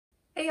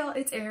Hey y'all,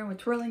 it's Erin with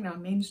Twirling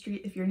on Main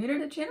Street. If you're new to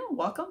the channel,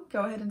 welcome.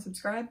 Go ahead and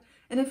subscribe.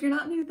 And if you're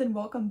not new, then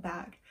welcome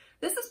back.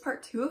 This is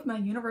part 2 of my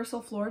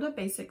Universal Florida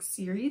Basics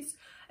series.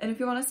 And if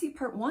you want to see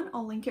part 1,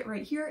 I'll link it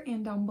right here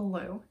and down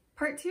below.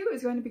 Part 2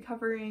 is going to be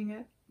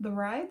covering the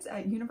rides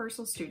at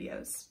Universal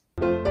Studios.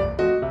 I'm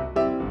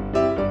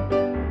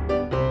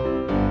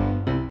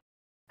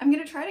going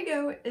to try to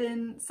go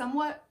in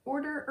somewhat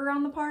order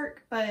around the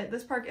park, but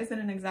this park isn't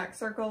an exact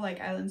circle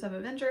like Islands of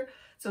Adventure,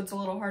 so it's a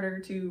little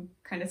harder to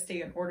kind of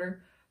stay in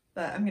order.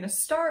 But I'm going to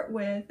start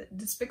with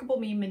Despicable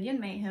Me Minion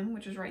Mayhem,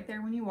 which is right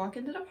there when you walk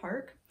into the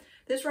park.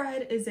 This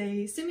ride is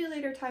a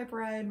simulator type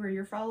ride where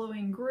you're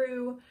following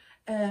Gru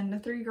and the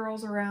 3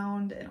 girls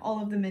around and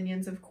all of the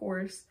minions, of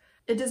course.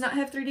 It does not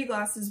have 3D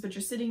glasses, but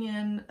you're sitting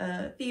in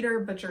a theater,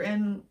 but you're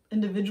in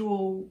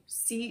individual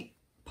seat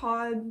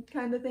pod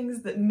kind of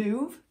things that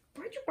move.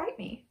 Why'd you bite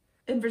me?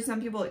 And for some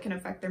people it can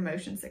affect their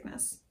motion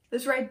sickness.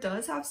 This ride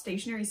does have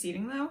stationary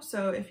seating though,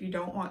 so if you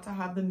don't want to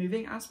have the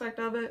moving aspect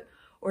of it,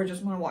 or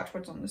just want to watch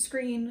what's on the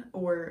screen,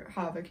 or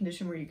have a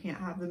condition where you can't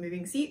have the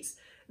moving seats,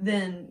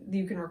 then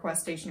you can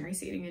request stationary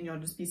seating and you'll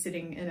just be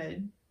sitting in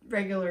a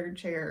regular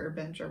chair or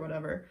bench or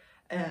whatever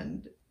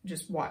and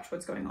just watch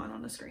what's going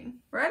on the screen.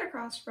 Right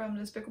across from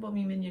Despicable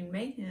Me Minion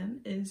Mayhem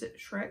is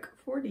Shrek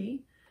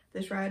 4D.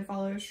 This ride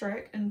follows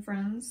Shrek and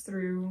friends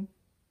through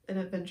an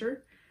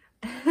adventure.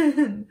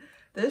 And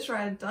this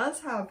ride does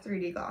have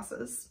 3D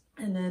glasses.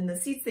 And then the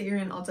seats that you're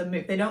in also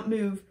move. They don't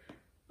move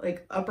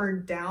like up or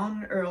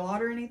down or a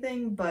lot or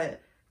anything,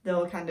 but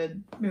they'll kind of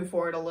move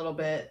forward a little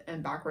bit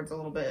and backwards a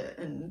little bit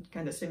and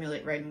kind of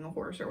simulate riding a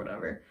horse or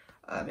whatever.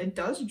 It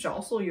does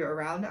jostle you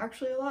around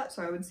actually a lot,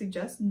 so I would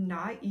suggest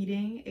not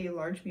eating a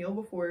large meal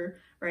before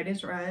riding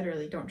this ride, or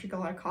like don't drink a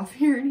lot of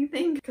coffee or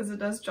anything, because it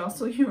does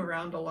jostle you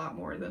around a lot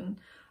more than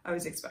I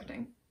was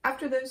expecting.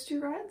 After those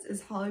 2 rides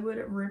is Hollywood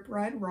Rip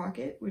Ride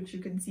Rocket, which you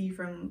can see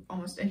from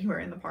almost anywhere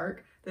in the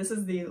park. This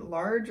is the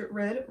large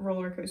red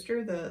roller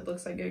coaster that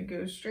looks like it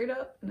goes straight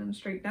up and then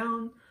straight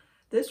down.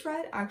 This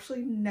ride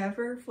actually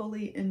never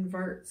fully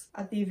inverts.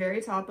 At the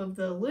very top of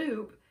the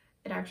loop,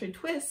 it actually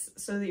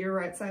twists so that you're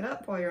right side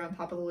up while you're on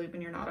top of the loop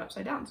and you're not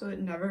upside down. So it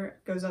never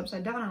goes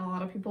upside down, and a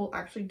lot of people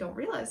actually don't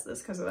realize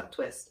this because of that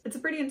twist. It's a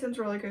pretty intense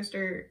roller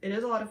coaster. It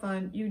is a lot of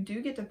fun. You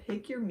do get to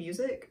pick your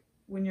music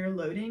when you're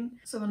loading.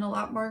 So when the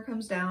lap bar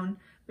comes down,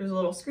 there's a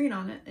little screen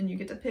on it and you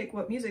get to pick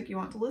what music you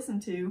want to listen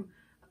to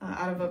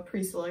out of a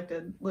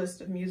pre-selected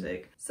list of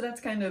music. So that's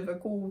kind of a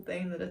cool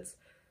thing, that it's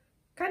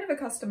kind of a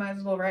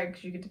customizable ride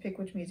because you get to pick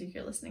which music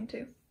you're listening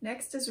to.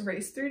 Next is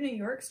Race Through New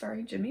York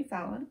starring Jimmy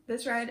Fallon.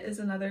 This ride is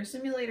another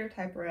simulator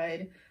type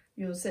ride.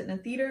 You'll sit in a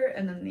theater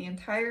and then the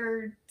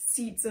entire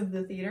seats of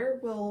the theater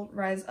will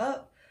rise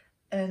up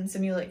and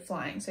simulate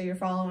flying. So you're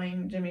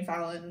following Jimmy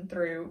Fallon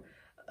through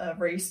a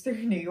race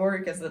through New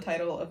York, as the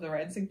title of the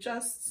ride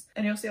suggests,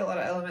 and you'll see a lot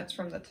of elements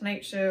from The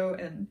Tonight Show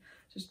and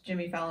just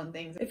Jimmy Fallon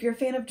things. If you're a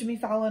fan of Jimmy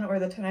Fallon or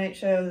The Tonight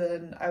Show,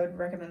 then I would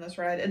recommend this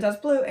ride. It does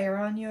blow air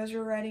on you as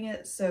you're riding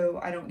it, so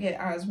I don't get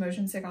as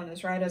motion sick on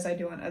this ride as I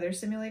do on other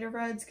simulator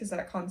rides, because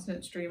that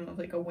constant stream of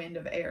like a wind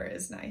of air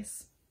is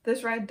nice.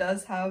 This ride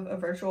does have a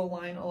virtual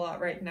line a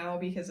lot right now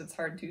because it's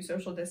hard to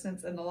social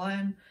distance in the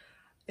line.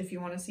 If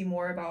you want to see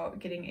more about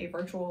getting a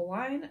virtual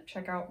line,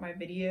 check out my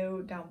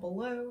video down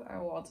below. I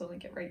will also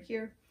link it right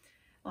here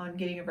on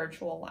getting a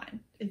virtual line.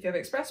 If you have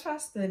Express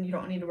Pass, then you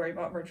don't need to worry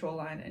about virtual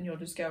line and you'll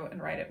just go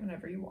and ride it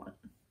whenever you want.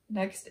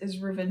 Next is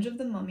Revenge of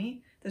the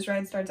Mummy. This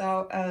ride starts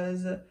out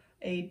as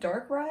a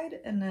dark ride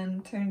and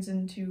then turns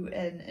into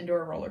an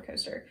indoor roller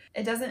coaster.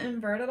 It doesn't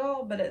invert at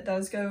all, but it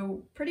does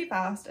go pretty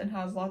fast and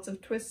has lots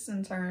of twists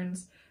and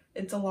turns.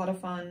 It's a lot of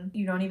fun.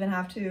 You don't even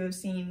have to have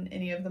seen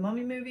any of the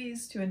Mummy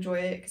movies to enjoy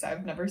it, because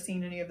I've never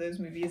seen any of those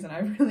movies and I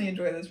really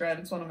enjoy this ride.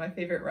 It's one of my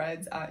favorite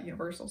rides at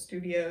Universal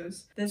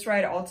Studios. This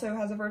ride also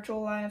has a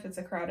virtual line if it's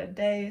a crowded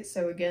day,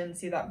 so again,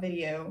 see that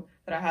video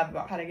that I have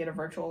about how to get a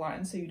virtual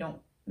line so you don't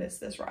miss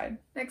this ride.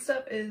 Next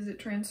up is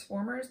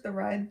Transformers The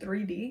Ride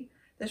 3D.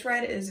 This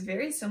ride is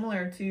very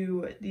similar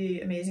to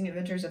The Amazing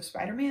Adventures of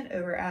Spider-Man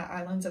over at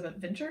Islands of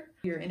Adventure.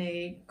 You're in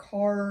a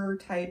car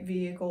type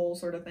vehicle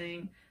sort of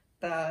thing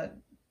that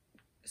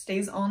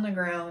stays on the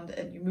ground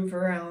and you move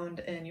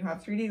around and you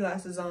have 3D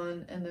glasses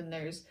on, and then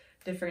there's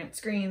different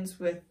screens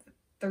with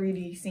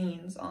 3D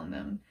scenes on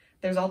them.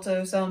 There's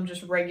also some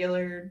just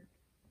regular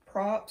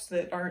props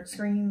that aren't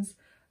screens,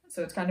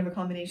 so it's kind of a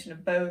combination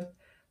of both,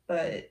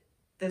 but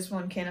this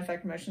one can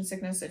affect motion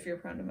sickness if you're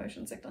prone to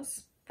motion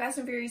sickness. Fast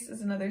and Furious is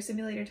another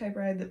simulator type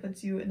ride that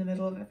puts you in the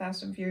middle of a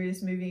Fast and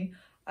Furious movie.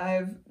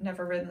 I've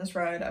never ridden this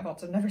ride. I've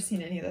also never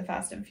seen any of the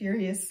Fast and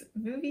Furious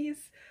movies,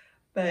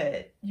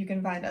 but you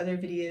can find other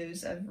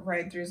videos of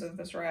ride-throughs of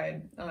this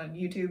ride on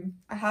YouTube.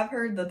 I have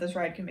heard that this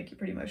ride can make you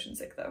pretty motion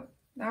sick though.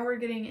 Now we're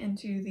getting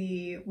into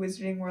the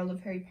Wizarding World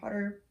of Harry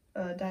Potter,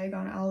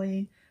 Diagon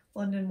Alley,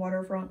 London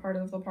waterfront part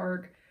of the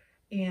park,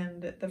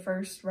 and the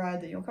first ride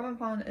that you'll come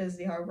upon is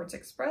the Hogwarts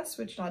Express,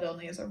 which not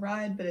only is a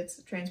ride, but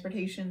it's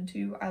transportation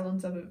to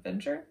Islands of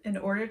Adventure. In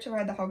order to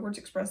ride the Hogwarts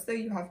Express though,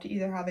 you have to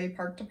either have a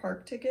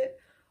park-to-park ticket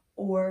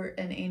or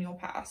an annual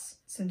pass.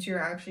 Since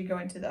you're actually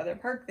going to the other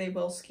park, they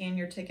will scan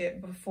your ticket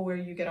before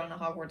you get on a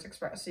Hogwarts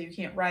Express, so you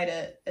can't ride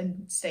it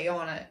and stay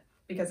on it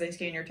because they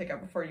scan your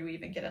ticket before you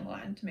even get in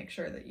line to make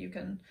sure that you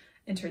can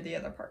enter the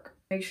other park.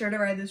 Make sure to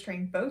ride this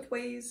train both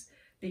ways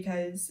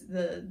because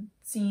the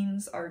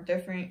scenes are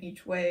different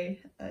each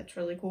way. It's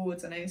really cool.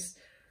 It's a nice,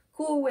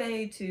 cool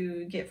way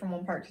to get from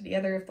one park to the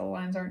other if the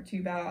lines aren't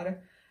too bad.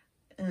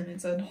 And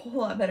it's a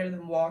whole lot better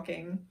than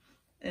walking.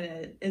 And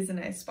it is a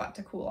nice spot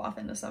to cool off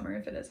in the summer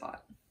if it is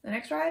hot. The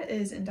next ride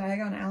is in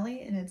Diagon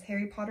Alley, and it's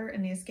Harry Potter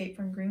and the Escape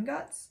from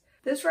Gringotts.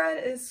 This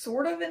ride is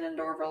sort of an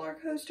indoor roller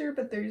coaster,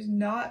 but there's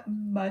not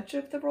much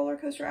of the roller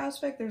coaster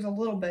aspect. There's a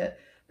little bit,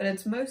 but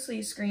it's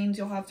mostly screens.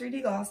 You'll have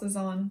 3D glasses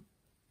on,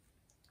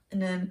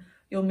 and then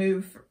you'll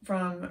move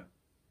from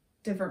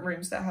different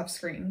rooms that have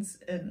screens,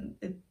 and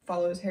it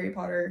follows Harry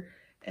Potter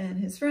and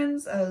his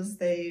friends as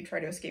they try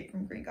to escape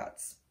from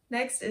Gringotts.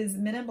 Next is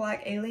Men in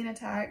Black Alien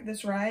Attack.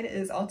 This ride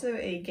is also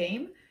a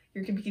game.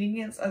 You're competing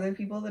against other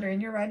people that are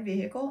in your ride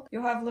vehicle.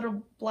 You'll have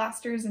little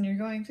blasters and you're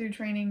going through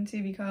training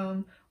to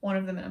become one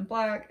of the Men in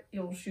Black.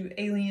 You'll shoot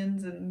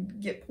aliens and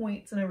get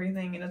points and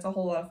everything, and it's a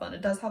whole lot of fun.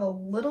 It does have a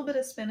little bit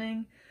of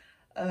spinning,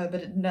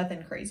 but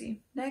nothing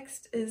crazy.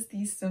 Next is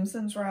the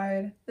Simpsons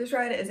ride. This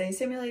ride is a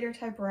simulator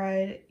type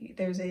ride.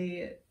 There's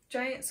a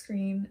giant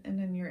screen and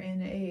then you're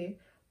in a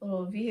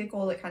little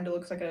vehicle that kind of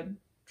looks like a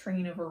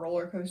train of a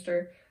roller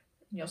coaster.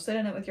 You'll sit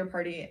in it with your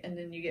party, and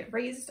then you get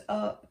raised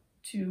up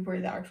to where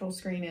the actual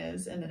screen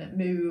is, and then it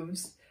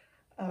moves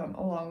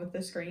along with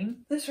the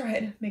screen. This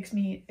ride makes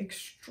me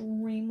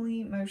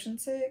extremely motion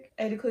sick.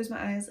 I had to close my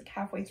eyes like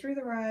halfway through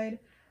the ride.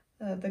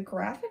 The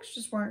graphics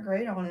just weren't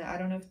great on it. I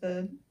don't know if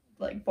the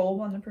bulb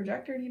on the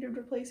projector needed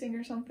replacing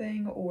or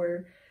something,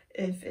 or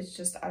if it's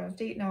just out of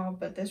date now,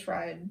 but this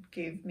ride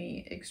gave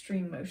me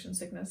extreme motion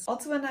sickness.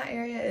 Also in that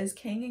area is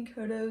Kang and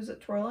Kodo's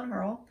Twirl and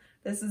Hurl.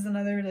 This is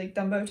another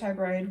Dumbo type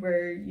ride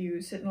where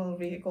you sit in a little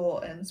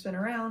vehicle and spin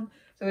around,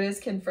 so it is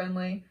kid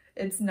friendly.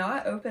 It's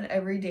not open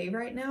every day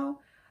right now.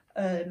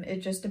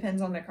 It just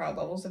depends on the crowd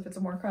levels. If it's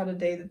a more crowded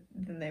day,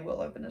 then they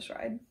will open this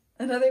ride.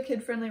 Another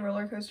kid-friendly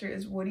roller coaster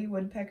is Woody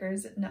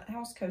Woodpecker's Nut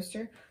House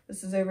Coaster.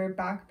 This is over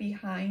back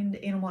behind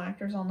Animal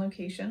Actors on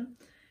Location.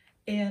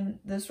 And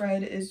this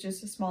ride is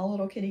just a small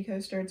little kiddie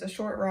coaster. It's a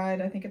short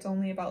ride. I think it's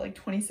only about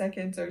 20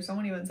 seconds, or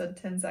someone even said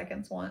 10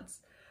 seconds once.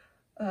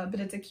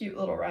 But it's a cute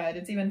little ride.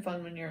 It's even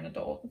fun when you're an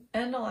adult.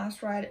 And the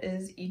last ride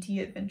is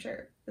E.T.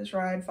 Adventure. This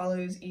ride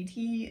follows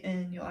E.T.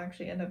 and you'll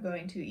actually end up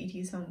going to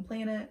E.T.'s home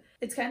planet.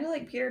 It's kind of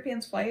like Peter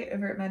Pan's Flight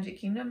over at Magic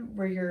Kingdom,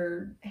 where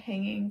you're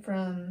hanging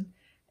from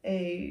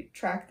a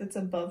track that's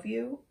above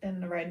you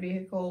and the ride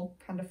vehicle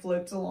kind of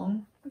floats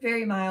along.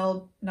 Very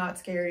mild, not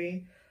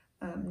scary,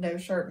 no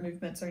sharp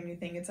movements or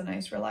anything. It's a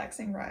nice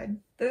relaxing ride.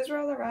 Those are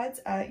all the rides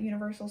at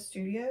Universal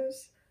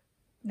Studios.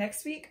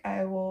 Next week,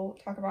 I will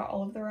talk about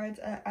all of the rides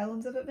at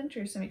Islands of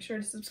Adventure, so make sure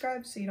to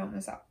subscribe so you don't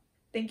miss out.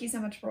 Thank you so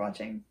much for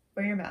watching.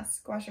 Wear your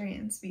mask, wash your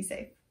hands, be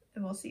safe,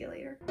 and we'll see you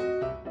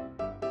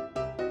later.